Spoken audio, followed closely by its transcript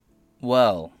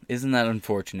Well, isn't that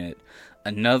unfortunate?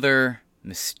 Another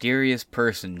mysterious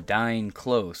person dying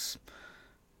close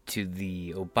to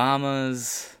the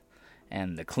Obamas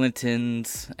and the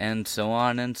Clintons and so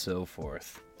on and so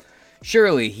forth.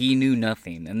 Surely he knew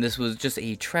nothing, and this was just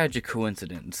a tragic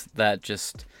coincidence that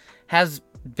just has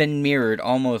been mirrored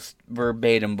almost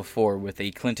verbatim before with a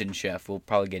Clinton chef. We'll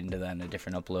probably get into that in a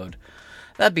different upload.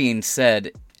 That being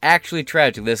said, actually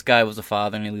tragic. This guy was a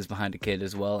father, and he leaves behind a kid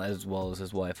as well as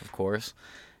his wife, of course.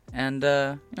 And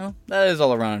that is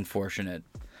all around unfortunate.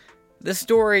 This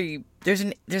story,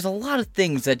 there's a lot of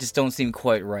things that just don't seem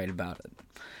quite right about it.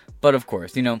 But of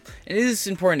course, it is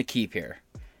important to keep here.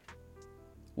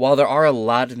 While there are a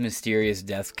lot of mysterious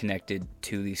deaths connected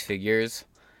to these figures,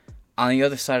 on the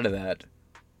other side of that,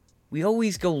 we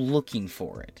always go looking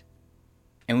for it.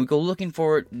 And we go looking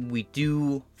for it, we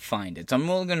do find it. So I'm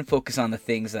only going to focus on the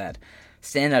things that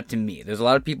stand out to me. There's a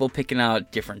lot of people picking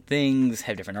out different things,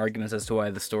 have different arguments as to why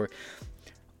the story.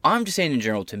 I'm just saying in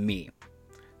general, to me,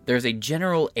 there's a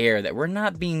general air that we're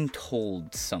not being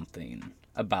told something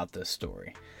about this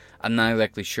story. I'm not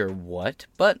exactly sure what,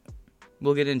 but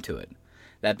we'll get into it.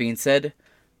 That being said,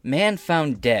 man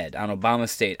found dead on Obama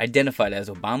estate, identified as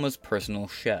Obama's personal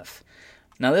chef.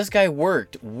 Now, this guy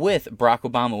worked with Barack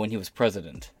Obama when he was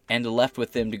president, and left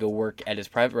with him to go work at his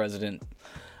private residence.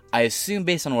 I assume,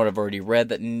 based on what I've already read,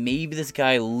 that maybe this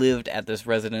guy lived at this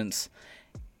residence.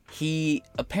 He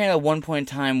apparently at one point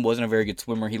in time wasn't a very good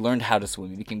swimmer. He learned how to swim.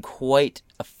 He became quite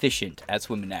efficient at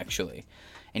swimming, actually.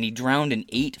 And he drowned in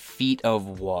 8 feet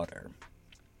of water.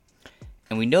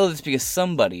 And we know this because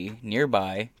somebody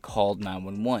nearby called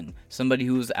 911. Somebody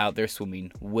who was out there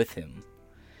swimming with him.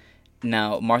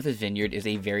 Now, Martha's Vineyard is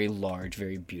a very large,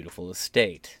 very beautiful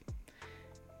estate.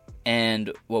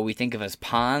 And what we think of as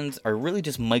ponds are really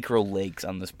just micro lakes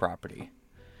on this property.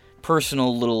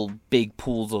 Personal little big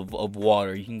pools of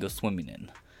water you can go swimming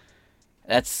in.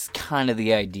 That's kind of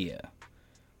the idea.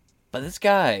 But this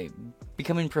guy,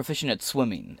 becoming proficient at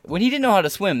swimming, when he didn't know how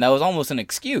to swim, that was almost an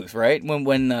excuse, right?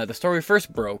 When the story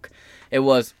first broke, it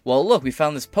was, well, look, we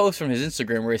found this post from his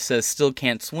Instagram where he says still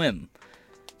can't swim.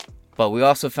 But we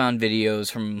also found videos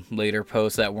from later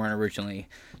posts that weren't originally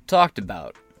talked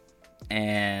about.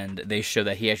 And they show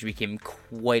that he actually became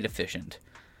quite efficient,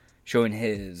 showing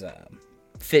his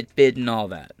Fitbit and all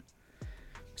that.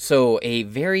 So a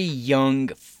very young,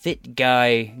 fit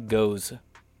guy goes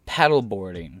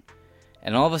paddleboarding,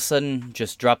 and all of a sudden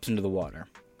just drops into the water.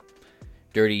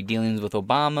 Dirty dealings with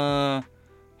Obama,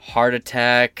 heart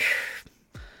attack,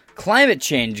 climate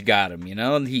change got him,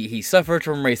 He suffered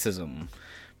from racism.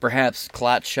 Perhaps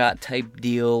clot shot type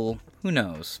deal, who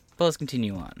knows? But let's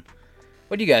continue on.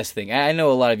 What do you guys think? I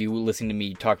know a lot of you listening to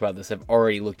me talk about this have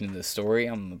already looked into this story.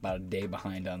 I'm about a day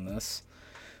behind on this.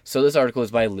 So this article is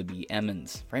by Libby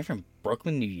Emmons, right from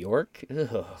Brooklyn, New York?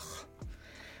 Ugh.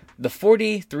 The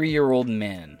 43-year-old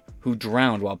man who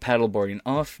drowned while paddleboarding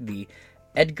off the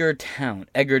Edgartown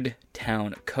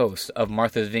coast of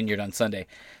Martha's Vineyard on Sunday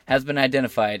has been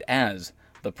identified as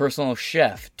the personal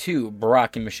chef to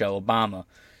Barack and Michelle Obama.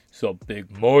 So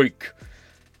Big Mike.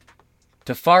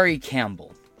 Tafari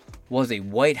Campbell was a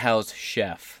White House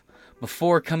chef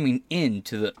before coming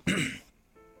into the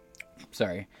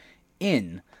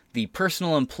the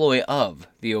personal employ of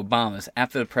the Obamas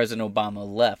after President Obama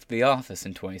left the office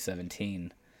in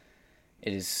 2017.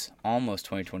 It is almost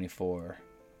 2024.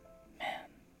 Man.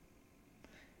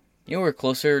 We're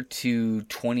closer to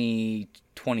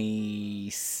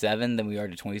 2027 than we are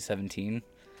to 2017.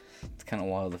 It's kind of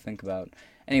wild to think about.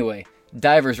 Anyway,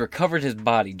 divers recovered his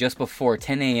body just before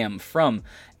 10 a.m. from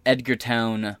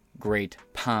Edgartown Great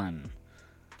Pond,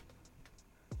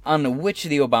 on which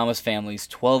the Obama's family's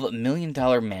 $12 million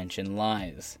mansion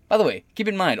lies. By the way, keep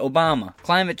in mind, Obama,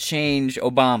 climate change,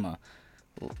 Obama,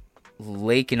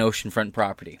 lake and oceanfront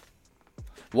property.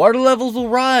 Water levels will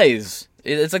rise.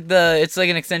 It's like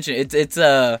an extension. It's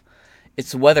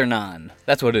Weathernon.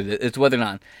 That's what it is. It's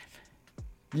Weathernon.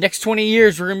 Next 20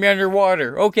 years, we're going to be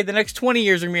underwater. Okay, the next 20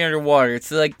 years, we're going to be underwater.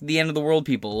 It's like the end of the world,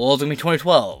 people. Well, it's going to be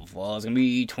 2012. Well, it's going to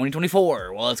be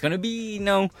 2024. Well, it's going to be,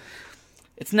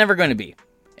 it's never going to be.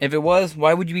 If it was,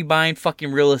 why would you be buying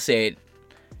fucking real estate?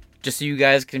 Just so you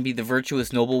guys can be the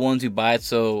virtuous, noble ones who buy it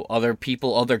so other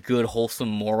people, other good, wholesome,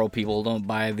 moral people don't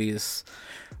buy these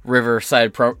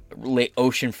riverside,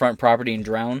 oceanfront property and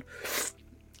drown?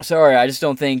 Sorry, I just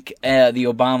don't think the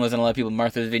Obamas and a lot of people in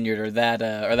Martha's Vineyard are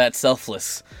that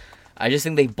selfless. I just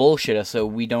think they bullshit us so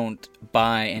we don't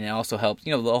by, and it also helps,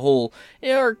 the whole,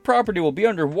 our property will be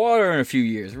underwater in a few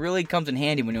years. It really comes in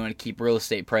handy when you want to keep real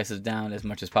estate prices down as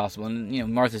much as possible. And,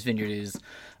 Martha's Vineyard is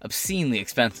obscenely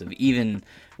expensive, even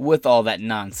with all that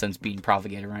nonsense being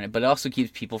propagated around it. But it also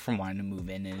keeps people from wanting to move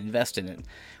in and invest in it,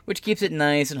 which keeps it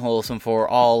nice and wholesome for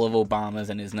all of Obama's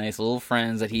and his nice little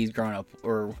friends that he's grown up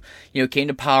or, came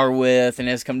to power with and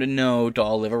has come to know to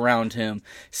all live around him.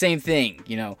 Same thing,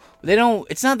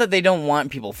 it's not that they don't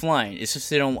want people flying, it's just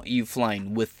they don't want you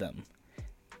flying with them.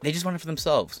 They just want it for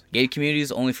themselves. Gated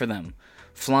communities only for them.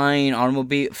 Flying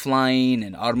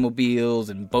and automobiles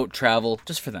and boat travel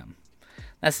just for them.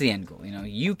 That's the end goal,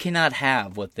 You cannot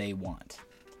have what they want.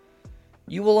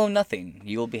 You will own nothing.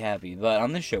 You will be happy. But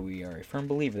on this show, we are a firm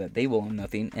believer that they will own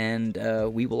nothing, and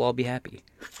we will all be happy.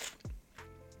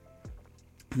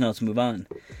 Now let's move on.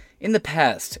 In the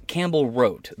past, Campbell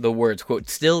wrote the words, quote,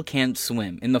 "still can't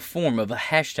swim," in the form of a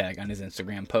hashtag on his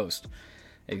Instagram post.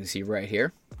 As you can see right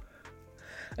here.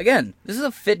 Again, this is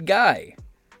a fit guy.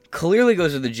 Clearly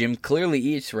goes to the gym, clearly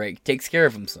eats right, takes care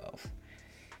of himself.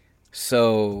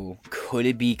 So, could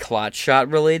it be clot shot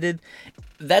related?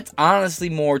 That's honestly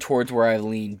more towards where I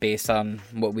lean based on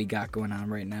what we got going on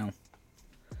right now.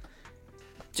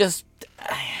 Just,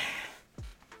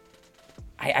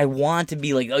 I want to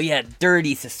be like, oh yeah,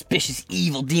 dirty, suspicious,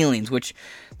 evil dealings, which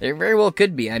there very well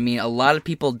could be. I mean, a lot of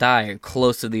people die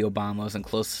close to the Obamas and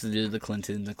close to the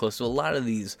Clintons and close to a lot of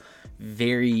these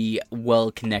very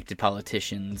well-connected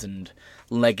politicians and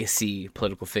legacy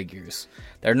political figures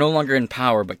that are no longer in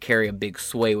power but carry a big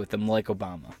sway with them like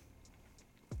Obama.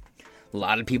 A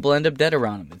lot of people end up dead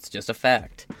around him. It's just a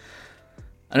fact.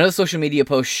 Another social media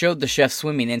post showed the chef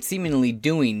swimming and seemingly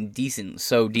doing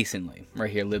decently.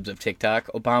 Right here, libs of TikTok.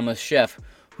 Obama's chef,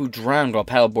 who drowned while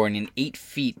paddleboarding in 8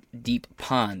 feet deep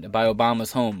pond by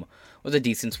Obama's home, was a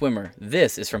decent swimmer.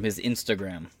 This is from his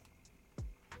Instagram.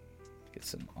 Get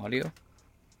some audio?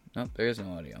 Nope, there is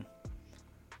no audio.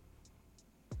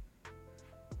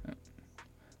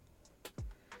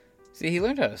 See, he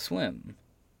learned how to swim.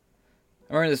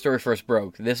 I remember the story first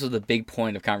broke. This was the big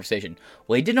point of conversation.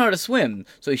 Well, he didn't know how to swim,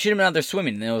 so he should have been out there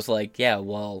swimming. And it was like, yeah,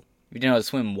 well, if he didn't know how to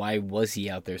swim, why was he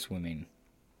out there swimming?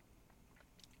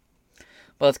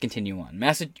 But let's continue on.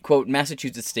 Quote,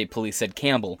 Massachusetts State Police said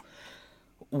Campbell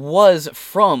was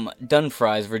from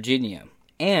Dumfries, Virginia,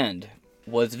 and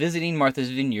was visiting Martha's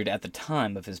Vineyard at the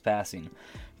time of his passing.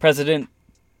 President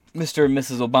Mr. and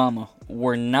Mrs. Obama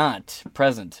were not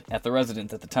present at the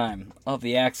residence at the time of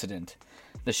the accident,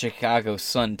 the Chicago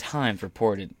Sun-Times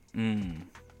reported.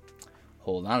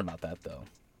 Hold on about that, though.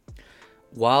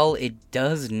 While it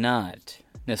does not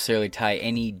necessarily tie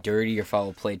any dirty or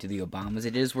foul play to the Obamas,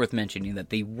 it is worth mentioning that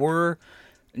they were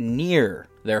near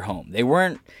their home. They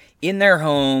weren't in their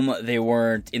home, they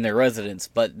weren't in their residence,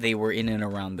 but they were in and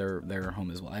around their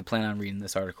home as well. I plan on reading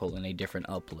this article in a different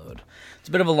upload. It's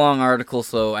a bit of a long article,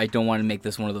 so I don't want to make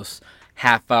this one of those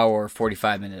half-hour,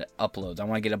 45-minute uploads. I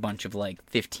want to get a bunch of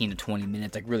 15 to 20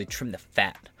 minutes, really trim the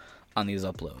fat on these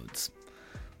uploads.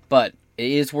 But it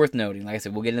is worth noting, like I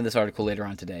said, we'll get into this article later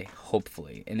on today,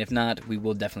 hopefully. And if not, we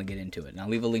will definitely get into it. And I'll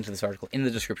leave a link to this article in the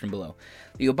description below.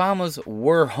 The Obamas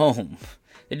were home.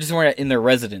 They just weren't in their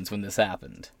residence when this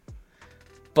happened.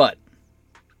 But,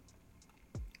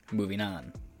 moving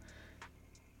on.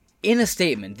 In a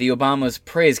statement, the Obamas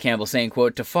praised Campbell, saying,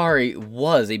 quote, "Tafari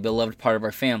was a beloved part of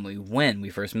our family when we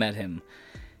first met him."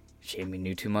 Shame we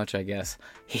knew too much, I guess.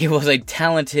 He was a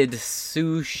talented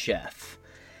sous chef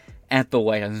at the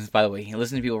White House. By the way,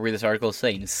 listen to people read this article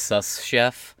saying sus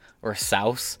chef or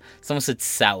souse. Someone said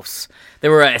souse. They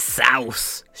were a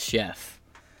souse chef.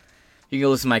 You can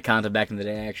go listen to my content back in the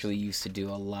day. I actually used to do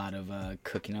a lot of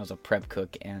cooking. I was a prep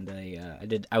cook, and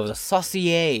I was a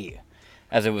saucier,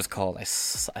 as it was called. I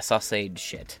sauteed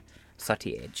shit.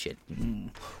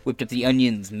 Whipped up the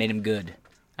onions, made them good.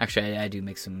 Actually, I do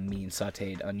make some mean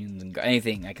sauteed onions and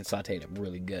anything. I can saute it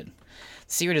really good. The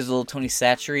secret is a little Tony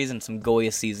Chachere's and some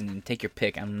Goya seasoning. Take your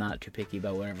pick. I'm not too picky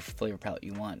about whatever flavor palette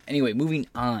you want. Anyway, moving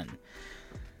on.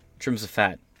 Trims the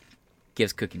fat.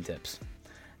 Gives cooking tips.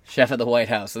 Chef at the White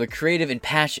House. So was creative and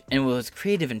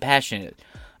passionate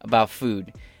about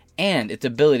food and its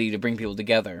ability to bring people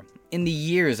together. In the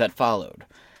years that followed,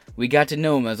 we got to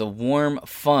know him as a warm,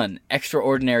 fun,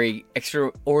 extraordinarily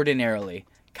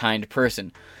kind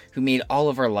person who made all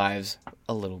of our lives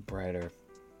a little brighter.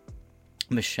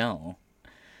 Michelle.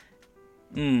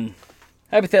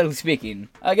 Hypothetically speaking,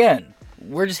 again,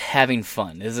 we're just having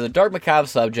fun. This is a dark, macabre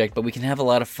subject, but we can have a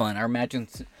lot of fun. Our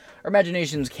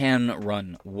imaginations can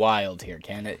run wild here,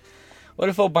 can it? What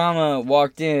if Obama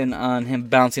walked in on him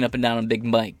bouncing up and down on Big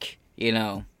Mike,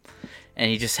 and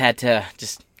he just had to,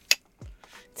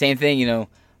 same thing,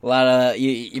 A lot of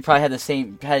you probably had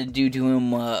to do to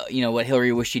him, what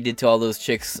Hillary wished she did to all those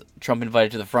chicks Trump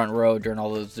invited to the front row during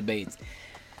all those debates.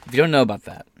 If you don't know about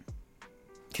that,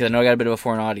 because I know I got a bit of a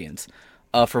foreign audience,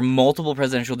 for multiple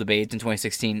presidential debates in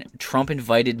 2016, Trump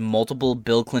invited multiple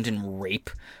Bill Clinton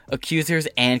rape accusers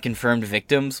and confirmed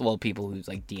victims, well, people whose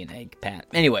like DNA pat.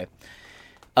 Anyway,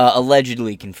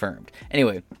 allegedly confirmed.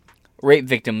 Anyway, rape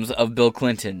victims of Bill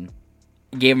Clinton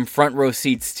gave him front row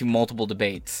seats to multiple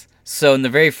debates. So in the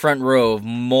very front row of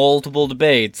multiple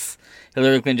debates,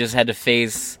 Hillary Clinton just had to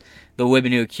face the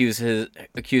women who accused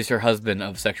her husband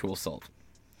of sexual assault.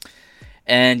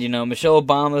 And, Michelle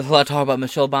Obama, there's a lot of talk about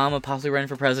Michelle Obama possibly running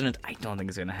for president. I don't think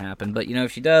it's going to happen, but,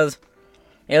 if she does,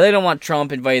 they don't want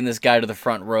Trump inviting this guy to the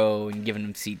front row and giving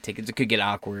him seat tickets. It could get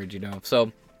awkward,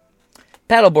 So,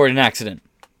 paddleboarding accident.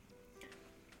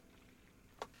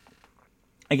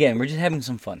 Again, we're just having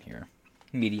some fun here.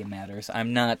 Media matters.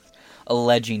 I'm not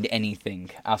alleging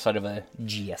anything outside of a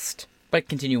gist. But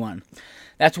continue on.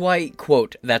 That's why,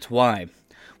 quote, that's why,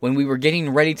 when we were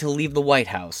getting ready to leave the White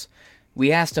House,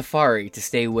 we asked Afari to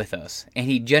stay with us, and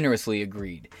he generously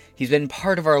agreed. He's been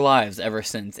part of our lives ever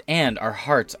since, and our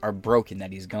hearts are broken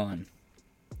that he's gone.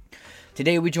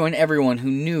 Today we join everyone who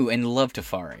knew and loved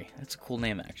Afari. That's a cool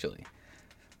name, actually.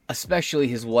 Especially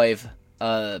his wife,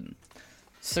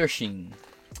 Cersei,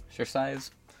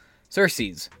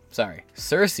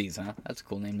 huh? That's a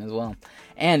cool name as well.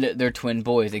 And their twin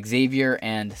boys, Xavier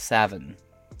and Savin,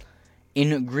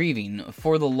 in grieving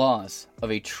for the loss of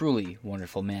a truly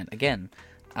wonderful man. Again,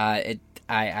 my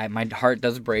heart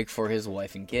does break for his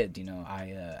wife and kid.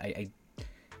 I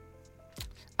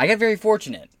got very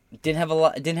fortunate.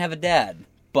 Didn't have a dad,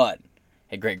 but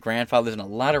had great grandfathers and a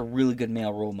lot of really good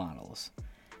male role models.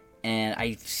 And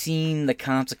I've seen the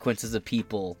consequences of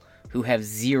people who have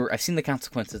zero. I've seen the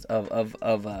consequences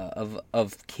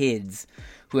of kids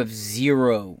who have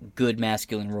zero good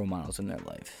masculine role models in their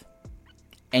life.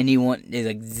 There's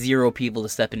like zero people to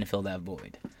step in to fill that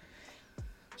void.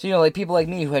 So, people like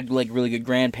me who had, really good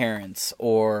grandparents,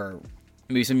 or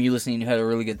maybe some of you listening who had a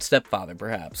really good stepfather,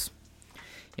 perhaps.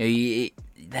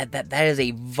 That is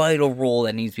a vital role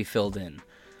that needs to be filled in.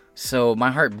 So,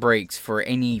 my heart breaks for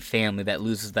any family that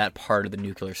loses that part of the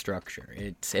nuclear structure.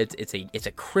 It's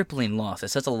a crippling loss. It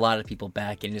sets a lot of people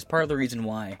back, and it's part of the reason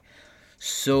why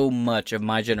so much of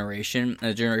my generation and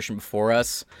the generation before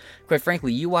us, quite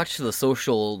frankly, you watch the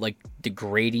social,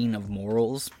 degrading of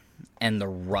morals and the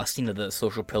rusting of the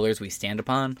social pillars we stand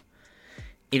upon,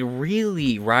 it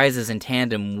really rises in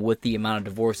tandem with the amount of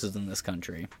divorces in this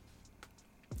country.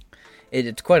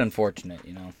 It's quite unfortunate,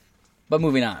 But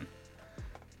moving on.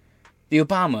 The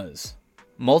Obamas'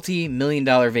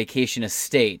 multi-million-dollar vacation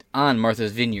estate on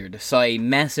Martha's Vineyard saw a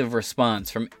massive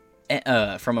response from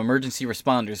emergency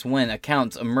responders when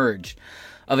accounts emerged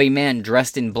of a man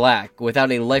dressed in black without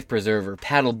a life preserver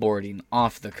paddleboarding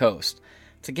off the coast.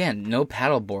 It's again, no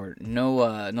paddleboard, no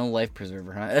life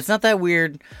preserver, huh? It's not that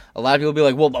weird. A lot of people be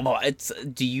like, well,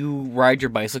 do you ride your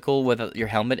bicycle with your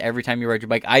helmet every time you ride your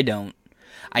bike? I don't.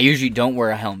 I usually don't wear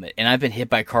a helmet, and I've been hit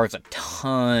by cars a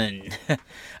ton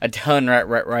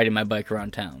riding my bike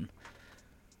around town.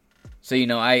 So,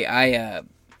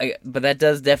 but that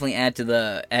does definitely add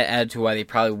to why they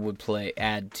probably would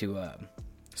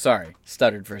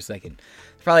stuttered for a second.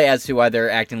 It probably adds to why they're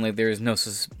acting like there's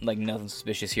nothing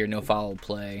suspicious here, no foul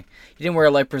play. He didn't wear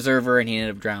a life preserver and he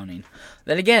ended up drowning.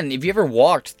 Then again, if you ever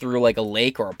walked through a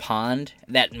lake or a pond,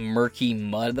 that murky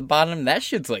mud at the bottom, that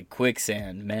shit's like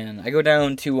quicksand, man. I go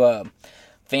down to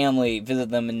family, visit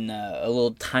them in a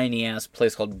little tiny ass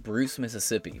place called Bruce,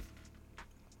 Mississippi.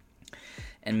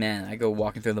 And man, I go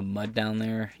walking through the mud down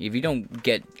there. If you don't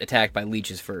get attacked by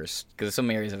leeches first, because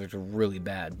some areas of it are really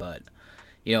bad, but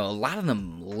a lot of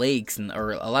them lakes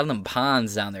or a lot of them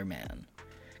ponds down there, man.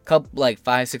 Couple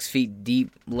 5-6 feet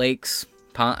deep lakes,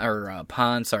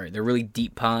 ponds. Sorry, they're really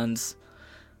deep ponds.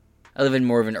 I live in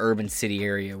more of an urban city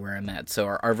area where I'm at, so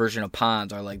our version of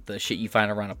ponds are like the shit you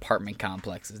find around apartment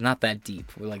complexes. Not that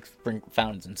deep. We're spring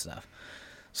fountains and stuff.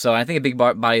 So I think a big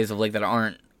bodies of lake that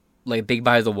aren't big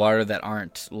bodies of water that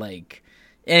aren't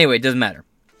anyway, it doesn't matter.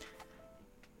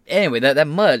 Anyway, that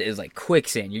mud is like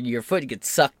quicksand. Your foot gets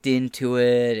sucked into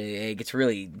it. It gets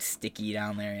really sticky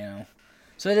down there,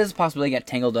 So it is possible he got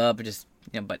tangled up.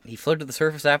 But he floated to the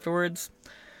surface afterwards.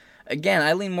 Again,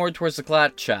 I lean more towards the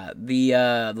clot shot.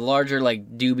 The larger,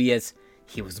 dubious,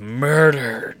 he was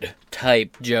murdered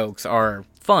type jokes are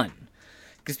fun.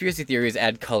 Conspiracy theories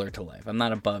add color to life. I'm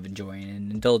not above enjoying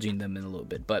and indulging them in a little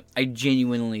bit, but I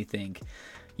genuinely think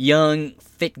young,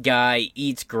 fit guy,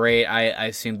 eats great, I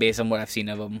assume, based on what I've seen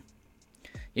of him.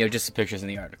 Just the pictures in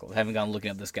the article. I haven't gone looking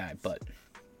up this guy, but.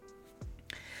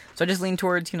 So I just lean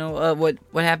towards, what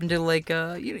happened to,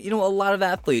 a lot of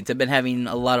athletes have been having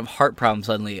a lot of heart problems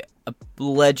suddenly,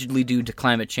 allegedly due to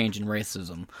climate change and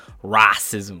racism.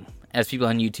 Racism, as people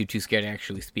on YouTube too scared to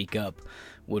actually speak up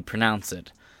would pronounce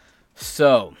it.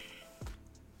 So,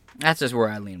 that's just where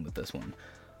I lean with this one.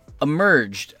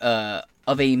 Emerged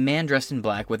of a man dressed in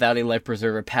black without a life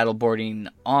preserver paddleboarding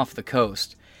off the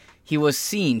coast. He was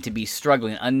seen to be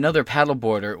struggling. Another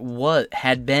paddleboarder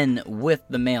had been with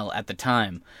the male at the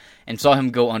time and saw him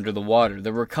go under the water.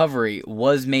 The recovery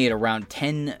was made around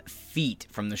 10 feet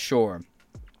from the shore,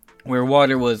 where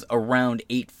water was around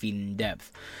 8 feet in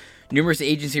depth. Numerous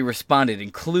agencies responded,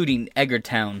 including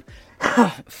Edgartown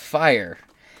Fire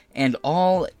and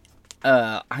all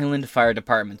island fire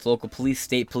departments, local police,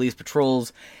 state police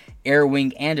patrols, air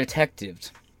wing, and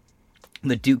detectives,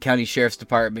 the Duke County Sheriff's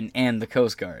Department, and the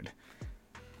Coast Guard.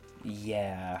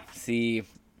 Yeah, see,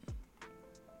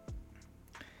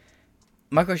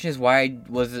 my question is, why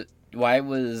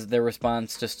was their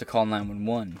response just to call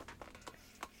 911?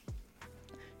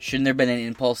 Shouldn't there have been an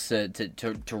impulse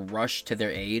to rush to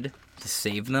their aid, to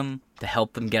save them, to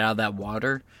help them get out of that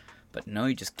water? But no,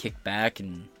 you just kicked back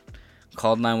and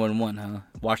called 911, huh?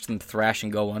 Watched them thrash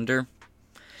and go under?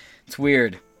 It's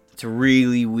weird. It's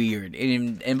really weird.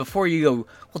 And before you go,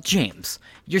 well, James,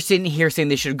 you're sitting here saying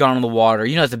they should have gone in the water.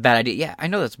 You know that's a bad idea. Yeah, I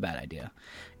know that's a bad idea.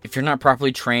 If you're not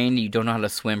properly trained, you don't know how to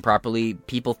swim properly,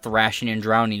 people thrashing and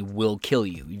drowning will kill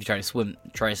you if you try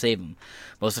to save them.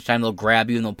 Most of the time, they'll grab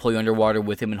you and they'll pull you underwater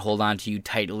with them and hold on to you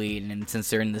tightly. And since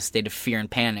they're in this state of fear and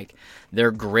panic,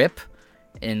 their grip,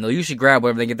 and they'll usually grab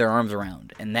whatever they get their arms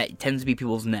around, and that tends to be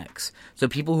people's necks. So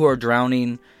people who are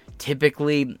drowning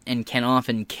typically and can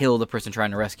often kill the person trying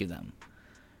to rescue them.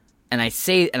 And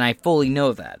I fully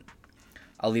know that.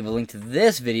 I'll leave a link to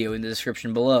this video in the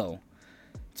description below.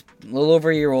 It's a little over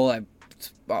a year old.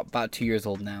 It's about 2 years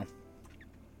old now.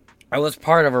 I was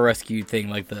part of a rescue thing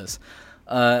like this.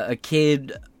 A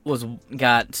kid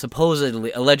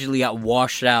allegedly got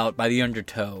washed out by the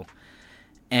undertow,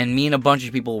 and me and a bunch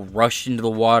of people rushed into the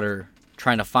water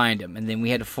trying to find him, and then we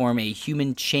had to form a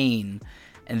human chain,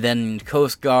 and then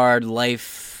Coast Guard,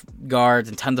 lifeguards,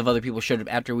 and tons of other people showed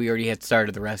up after we already had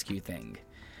started the rescue thing.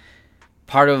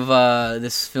 Part of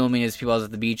this filming is people I was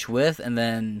at the beach with, and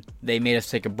then they made us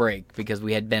take a break because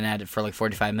we had been at it for like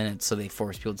 45 minutes, so they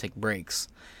forced people to take breaks.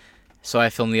 So I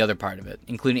filmed the other part of it,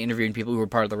 including interviewing people who were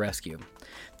part of the rescue.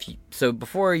 So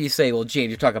before you say, well,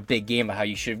 James, you talk a big game about how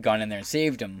you should have gone in there and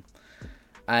saved him,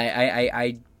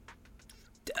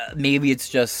 maybe it's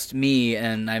just me,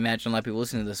 and I imagine a lot of people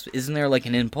listening to this. Isn't there like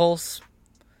an impulse?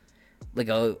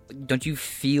 Don't you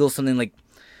feel something like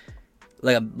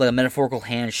a metaphorical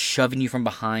hand shoving you from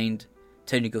behind,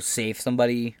 telling you to go save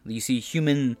somebody? You see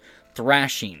human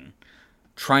thrashing,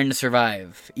 trying to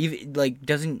survive. Even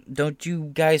don't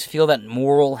you guys feel that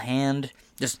moral hand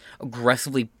just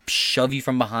aggressively shove you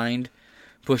from behind,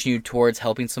 pushing you towards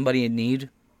helping somebody in need?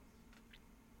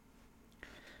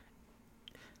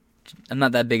 I'm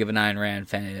not that big of an Ayn Rand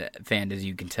fan as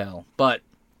you can tell. But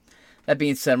that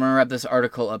being said, I'm going to wrap this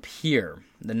article up here.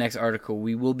 The next article,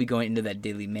 we will be going into that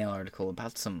Daily Mail article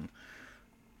about some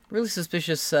really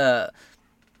suspicious,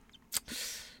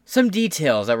 some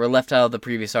details that were left out of the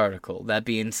previous article. That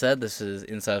being said, this is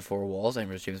Inside Four Walls.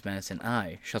 I'm James Madison.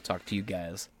 I shall talk to you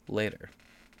guys later.